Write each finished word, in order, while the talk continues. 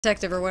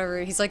detective or whatever.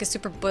 He's like a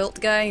super built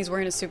guy. He's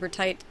wearing a super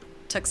tight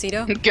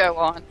tuxedo. Go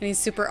on. And he's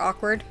super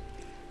awkward.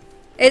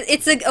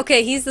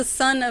 Okay, he's the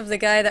son of the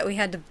guy that we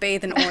had to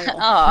bathe in oil.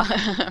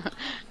 Oh.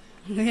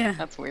 Yeah.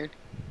 That's weird.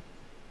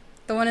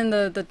 The one in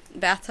the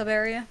bathtub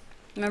area.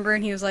 Remember?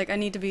 And he was like, I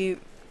need to be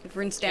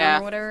rinsed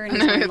down or whatever. And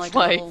he's wearing like a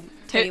little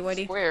titty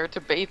whitey. Swear to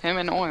bathe him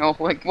in oil.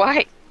 Like,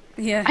 why?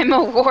 Yeah. I'm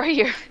a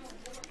warrior.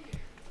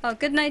 Oh,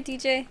 good night,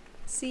 DJ.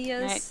 See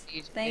us. Night,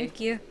 DJ. Thank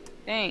you.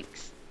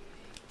 Thanks.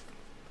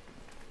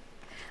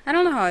 I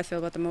don't know how I feel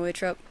about the moe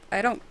trope.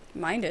 I don't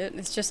mind it.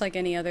 It's just like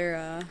any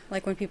other,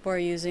 like when people are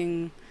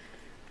using,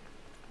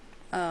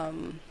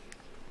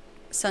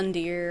 sun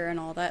deer and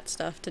all that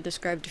stuff to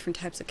describe different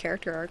types of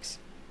character arcs.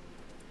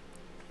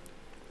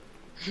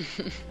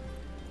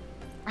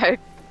 I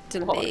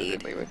Delayed.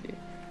 wholeheartedly with you.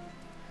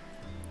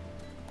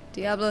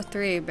 Diablo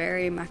 3,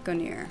 Barry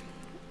McOneer.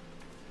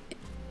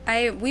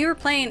 We were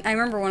playing, I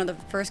remember one of the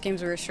first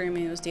games we were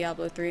streaming was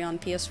Diablo 3 on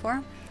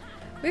PS4.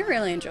 We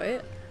really enjoy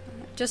it.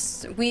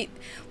 Just, we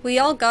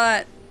all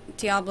got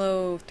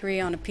Diablo 3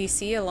 on a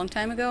PC a long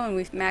time ago, and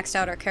we maxed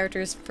out our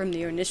characters from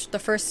the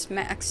first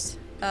max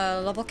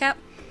level cap,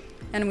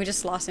 and we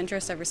just lost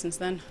interest ever since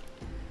then.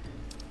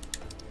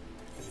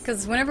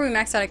 Because whenever we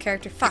maxed out a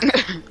character, fuck,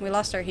 we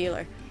lost our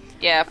healer.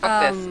 Yeah,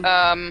 fuck this.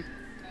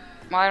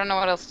 Well, I don't know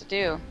what else to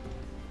do.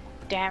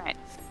 Damn it.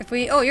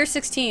 Oh, you're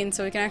 16,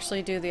 so we can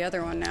actually do the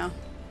other one now.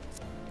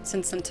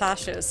 Since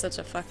Sasha is such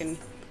a fucking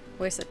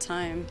waste of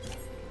time.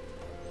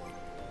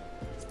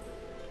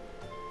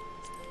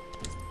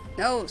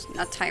 No,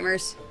 not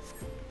timers.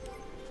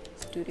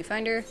 Duty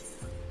finder.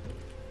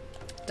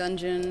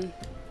 Dungeon.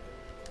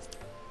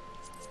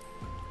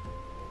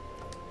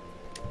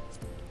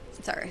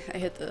 Sorry, I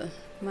hit the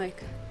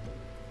mic.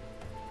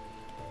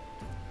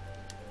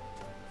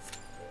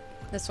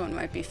 This one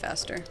might be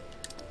faster.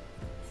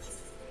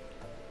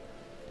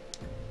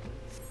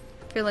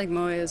 I feel like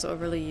moe is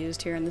overly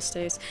used here in the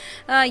States.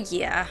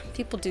 Yeah,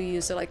 people do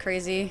use it like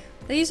crazy.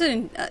 They use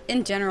it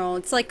in general.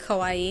 It's like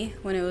kawaii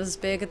when it was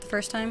big at the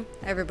first time.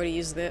 Everybody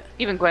used it.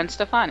 Even Gwen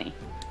Stefani.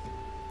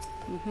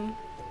 Mm-hmm.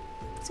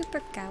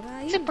 Super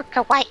kawaii. Super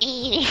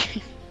kawaii.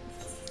 I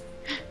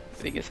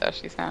think it's how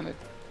she sounded.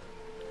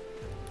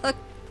 Look,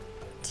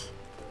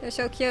 they're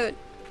so cute.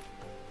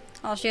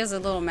 Oh, she has a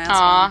little mask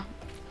Aww. on.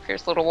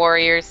 Fierce little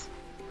warriors.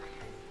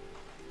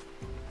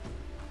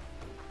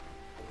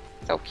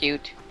 So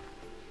cute.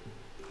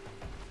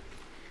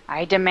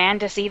 I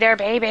demand to see their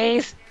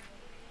babies.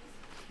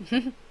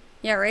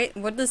 Yeah, right?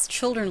 What does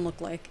children look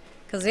like?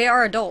 Because they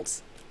are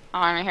adults. Oh,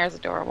 my hair's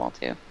adorable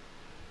too.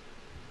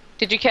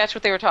 Did you catch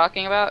what they were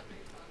talking about?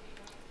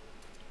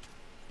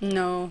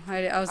 No,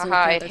 I was looking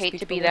Haha, at I'd their hate speech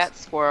to be bubbles. that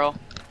squirrel.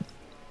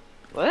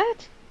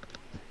 What?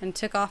 And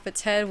took off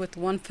its head with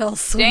one fell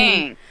swoop.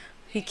 Dang.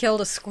 He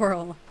killed a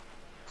squirrel.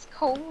 It's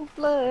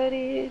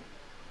cold-blooded.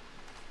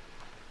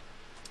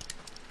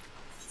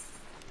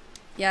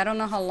 Yeah, I don't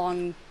know how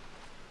long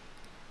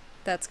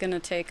that's gonna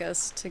take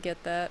us to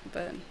get that,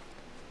 but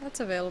that's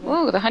available.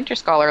 Ooh, the Hunter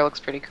Scholar looks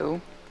pretty cool.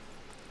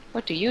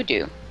 What do you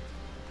do?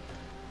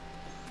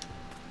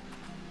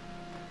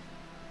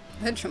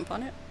 Did I jump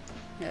on it?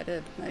 Yeah, I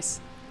did. Nice.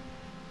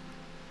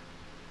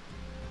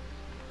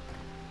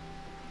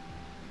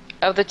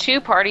 Of the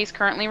two parties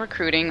currently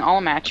recruiting,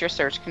 all match your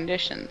search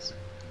conditions.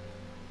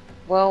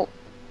 Well,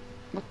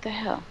 what the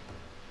hell?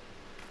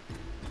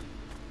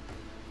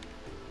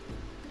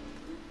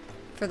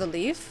 For the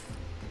leaf?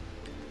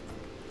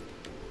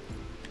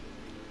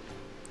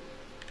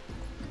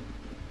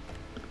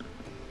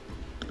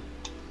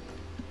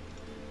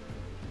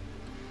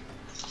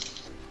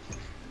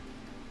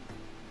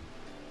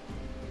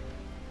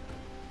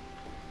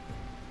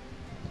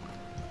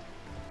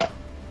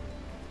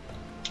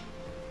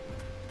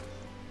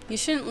 You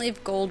shouldn't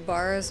leave gold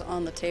bars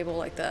on the table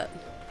like that.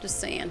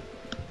 Just saying.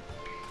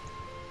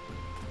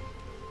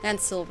 And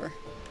silver.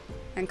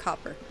 And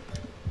copper.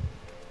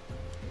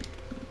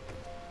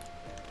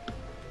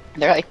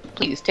 They're like,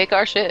 please take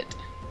our shit.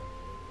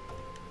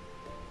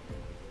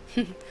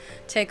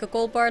 Take a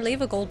gold bar,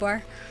 leave a gold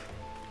bar.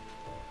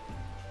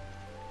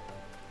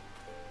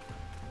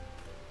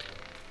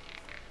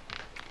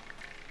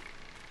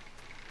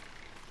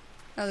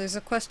 Oh, there's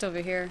a quest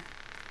over here.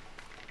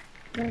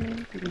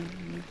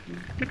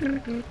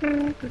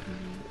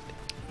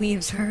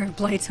 Weaves are a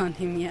blight on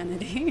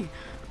humanity,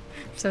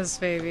 says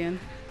Fabian.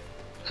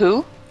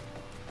 Who?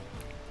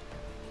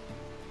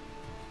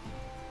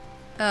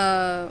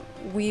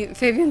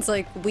 Fabian's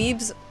like,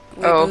 weebs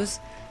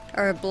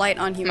are a blight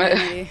on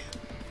humanity.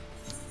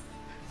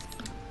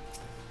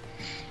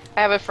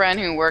 I have a friend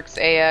who works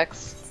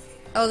AX.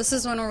 Oh, this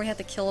is one where we had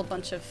to kill a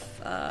bunch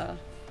of,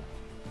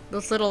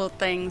 those little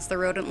things, the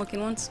rodent-looking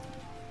ones.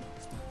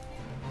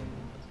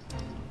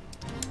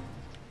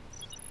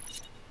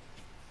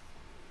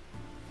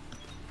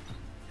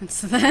 And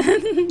so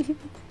then...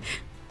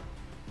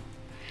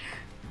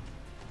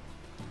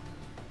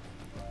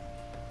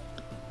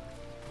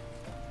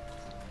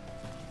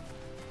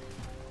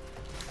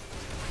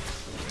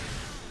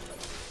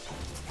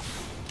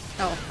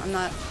 Oh, I'm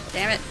not...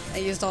 Damn it. I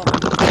used all...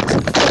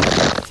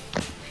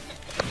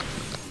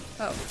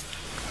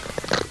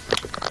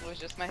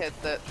 hit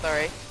it.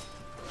 Sorry.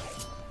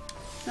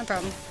 No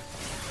problem.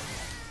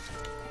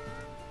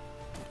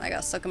 I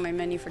got stuck in my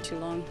menu for too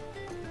long.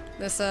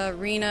 This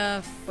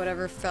Rena,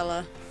 whatever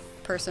fella,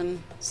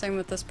 person. Same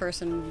with this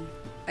person.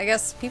 I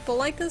guess people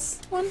like this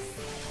one?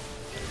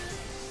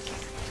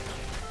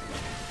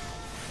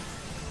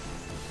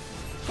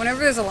 Whenever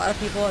there's a lot of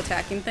people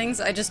attacking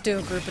things, I just do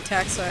a group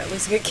attack so I at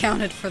least get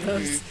counted for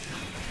those.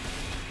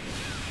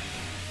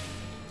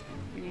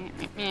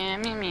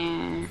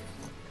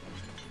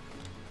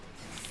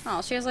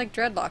 Oh, she has like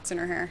dreadlocks in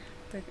her hair.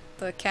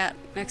 The cat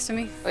next to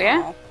me. Oh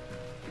yeah?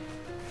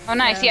 Oh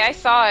nice, yeah, I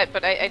saw it,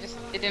 but it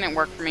didn't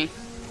work for me.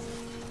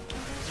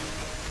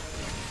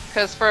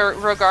 Because for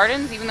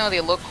Rogardans, even though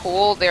they look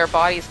cool, their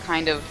body's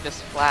kind of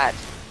just flat.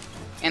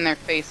 And their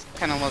face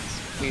kind of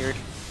looks weird.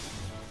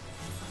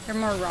 They're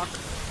more rock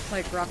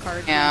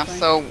hard. Yeah,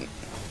 so,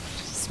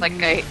 just like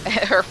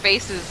her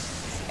face is,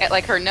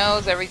 like her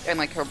nose, and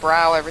like her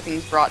brow,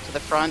 everything's brought to the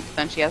front, but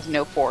then she has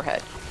no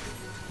forehead.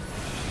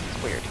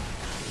 It's weird.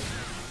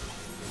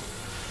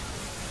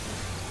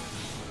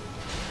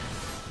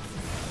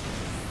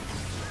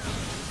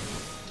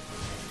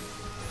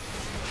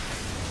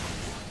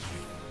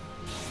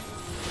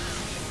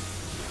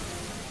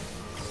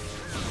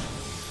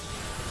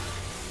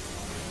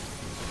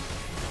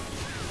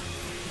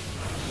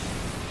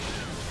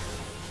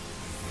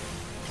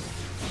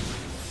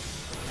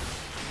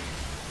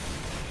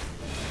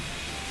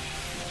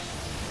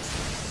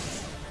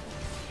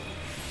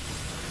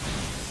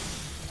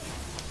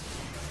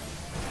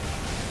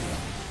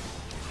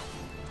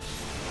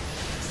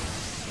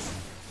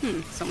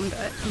 Someone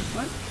died.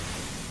 What?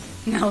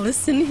 Now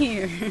listen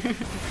here.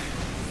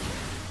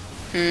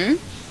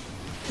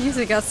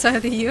 Music outside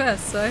the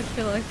US, so I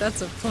feel like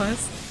that's a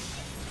plus.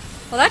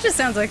 Well, that just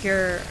sounds like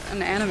you're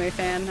an anime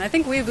fan. I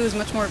think weeaboo is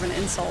much more of an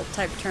insult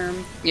type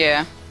term.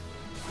 Yeah.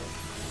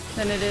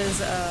 Than it is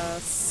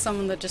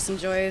someone that just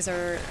enjoys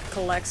or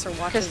collects or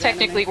watches Because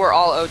technically we're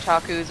all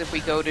otakus if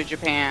we go to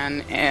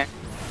Japan.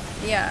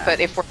 Yeah.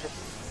 But if we're...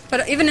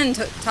 But even in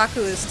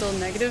Taku is still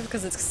negative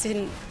because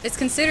it's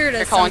considered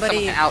as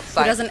somebody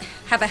who doesn't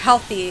have a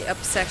healthy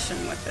obsession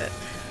with it.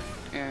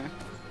 Yeah.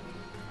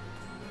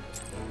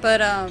 But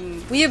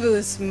weeaboo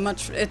is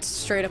it's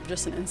straight up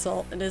just an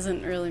insult. It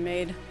isn't really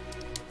made.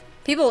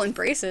 People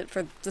embrace it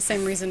for the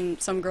same reason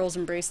some girls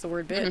embrace the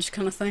word bitch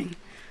kind of thing.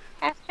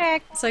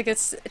 Hashtag. It's like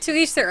it's to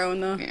each their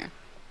own though. Yeah.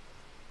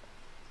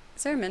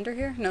 Is there a mender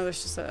here? No,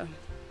 there's just a...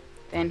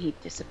 Then he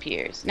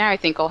disappears. Now I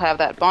think I'll have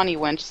that Bonnie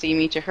wench see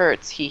me to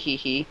hurts. He he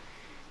he.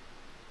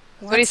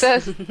 That's what he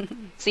says.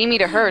 See me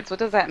to hurts. What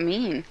does that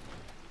mean?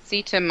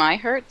 See to my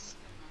hurts?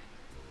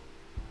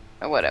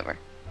 Or whatever.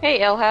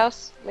 Hey, L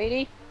House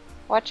lady.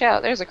 Watch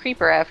out. There's a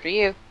creeper after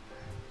you.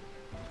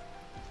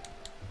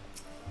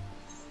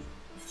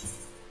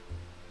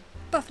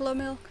 Buffalo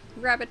milk,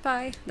 rabbit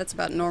pie. That's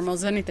about normal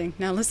as anything.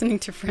 Now listening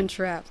to French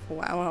rap.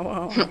 Wow, wow,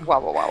 wow. Wow,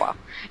 wow, wow, wow.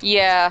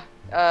 Yeah,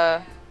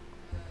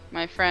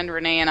 my friend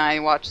Renee and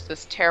I watched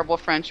this terrible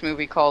French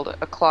movie called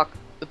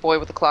The Boy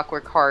with a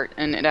Clockwork Heart,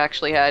 and it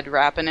actually had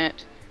rap in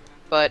it,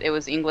 but it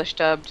was English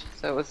dubbed,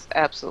 so it was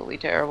absolutely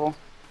terrible.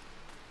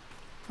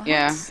 What?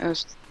 Yeah, it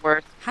was just the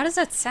worst. How does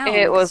that sound?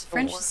 It was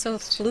French is so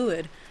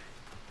fluid.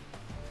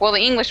 Well,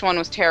 the English one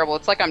was terrible.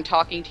 It's like I'm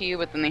talking to you,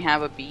 but then they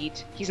have a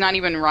beat. He's not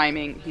even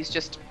rhyming. He's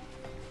just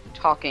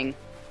talking.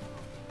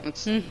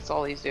 That's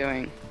all he's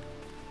doing.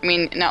 I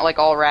mean, not like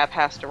all rap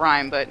has to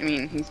rhyme, but I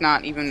mean, he's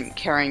not even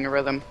carrying a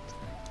rhythm.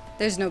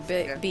 There's no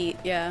beat,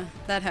 yeah.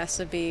 That has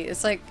to be.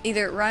 It's like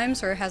either it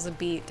rhymes or it has a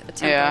beat, a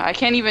tempo. Yeah, I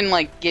can't even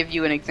like give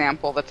you an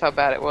example. That's how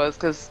bad it was,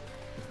 because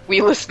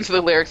we listened to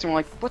the lyrics and we're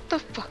like, what the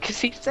fuck is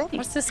he saying?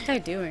 What's this guy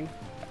doing?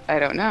 I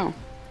don't know.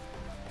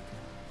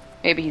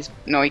 Maybe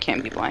no, he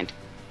can't be blind.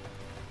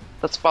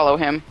 Let's follow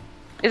him.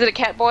 Is it a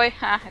cat boy?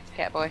 Ha, it's a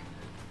cat boy.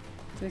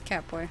 It's a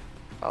cat boy.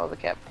 Follow the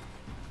cat.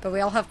 But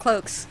we all have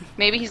cloaks.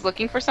 Maybe he's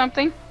looking for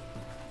something?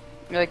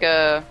 Like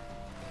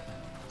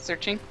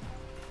searching?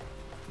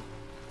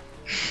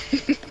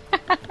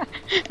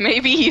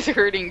 Maybe he's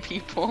hurting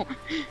people.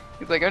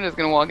 He's like, I'm just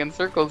gonna walk in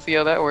circles, see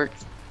how that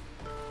works.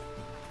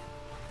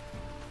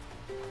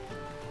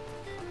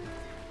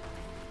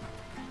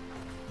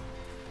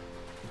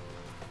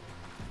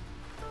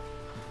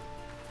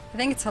 I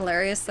think it's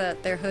hilarious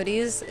that their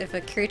hoodies, if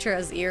a creature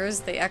has ears,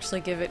 they actually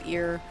give it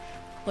ear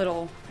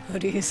little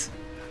hoodies.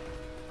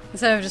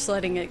 Instead of just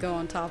letting it go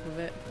on top of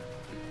it.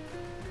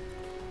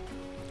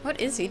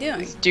 What is he doing?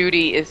 His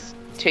duty is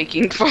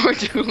taking far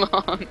too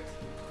long.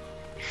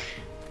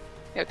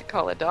 You have to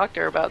call a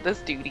doctor about this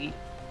duty.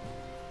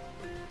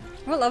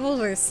 What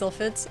levels are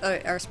Sylphids? Oh,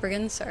 are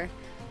Spriggans? Sorry.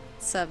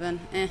 7.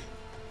 Eh.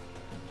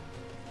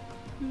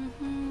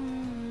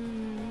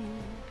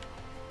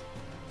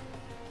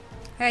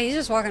 Yeah, he's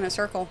just walking in a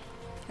circle.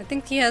 I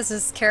think he has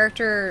his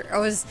character,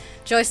 or his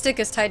joystick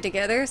is tied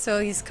together, so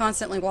he's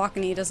constantly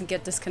walking, he doesn't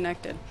get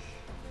disconnected.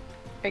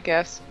 I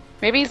guess.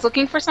 Maybe he's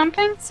looking for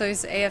something? So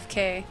he's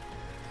AFK.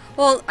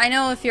 Well, I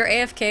know if you're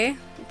AFK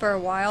for a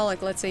while,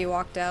 like let's say you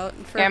walked out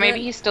for a bit.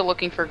 Maybe he's still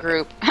looking for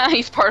group.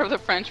 He's part of the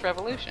French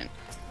Revolution.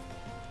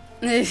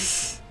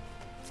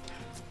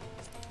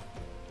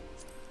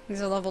 He's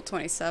a level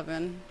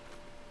 27.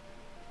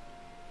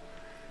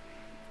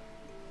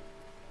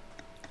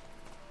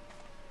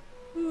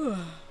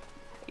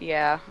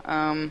 Yeah,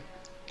 I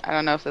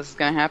don't know if this is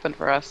gonna happen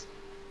for us.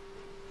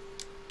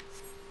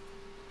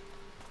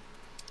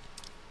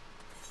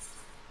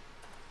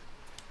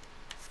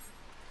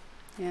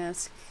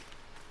 Yes.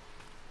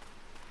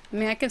 I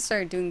mean, I could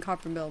start doing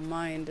Copperbill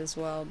Mind as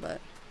well,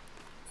 but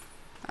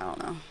I don't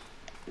know.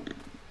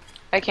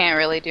 I can't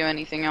really do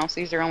anything else.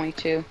 These are only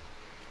 2.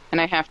 And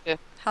I have to,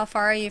 How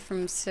far are you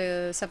from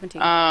 17?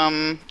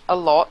 a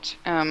lot.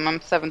 I'm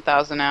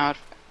 7,000 now at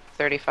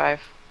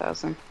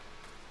 35,000.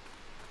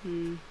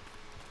 I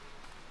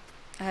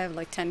have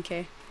like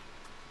 10k.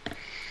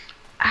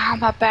 Ow,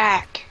 my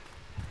back.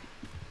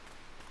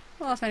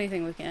 Well, if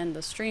anything, we can end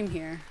the stream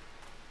here.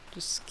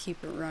 Just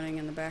keep it running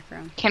in the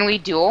background. Can we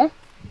duel?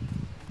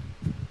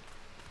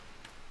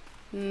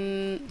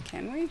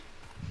 Can we?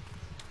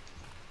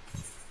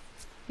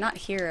 Not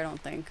here, I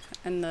don't think.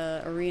 In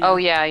the arena. Oh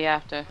yeah, you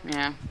have to,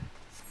 yeah.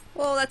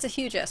 Whoa, that's a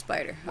huge ass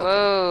spider. Okay.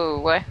 Whoa,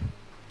 what?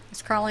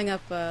 It's crawling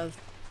up,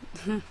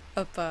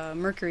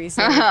 Mercury's.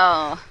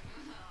 Oh.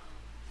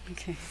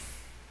 Okay.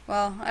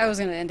 Well, I was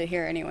gonna end it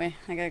here anyway.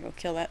 I gotta go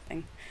kill that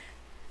thing.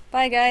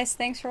 Bye, guys.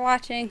 Thanks for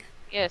watching.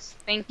 Yes,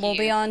 thank you. We'll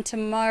be on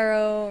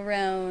tomorrow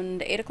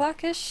around 8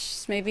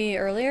 o'clock-ish, maybe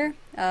earlier.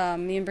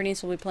 Me and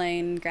Bernice will be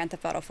playing Grand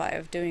Theft Auto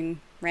 5,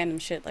 doing random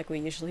shit like we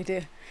usually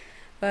do.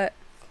 But,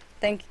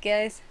 thank you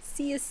guys.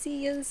 See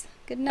yas.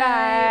 Good night.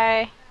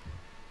 Bye.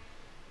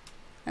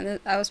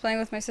 And I was playing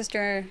with my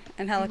sister,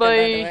 Angelica, Bye. by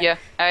the way. Yeah,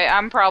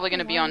 I'm probably going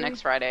to be on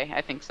next Friday.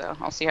 I think so.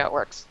 I'll see how it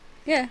works.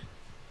 Yeah.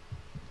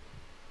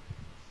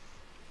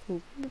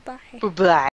 Cool. Bye. Bye-bye.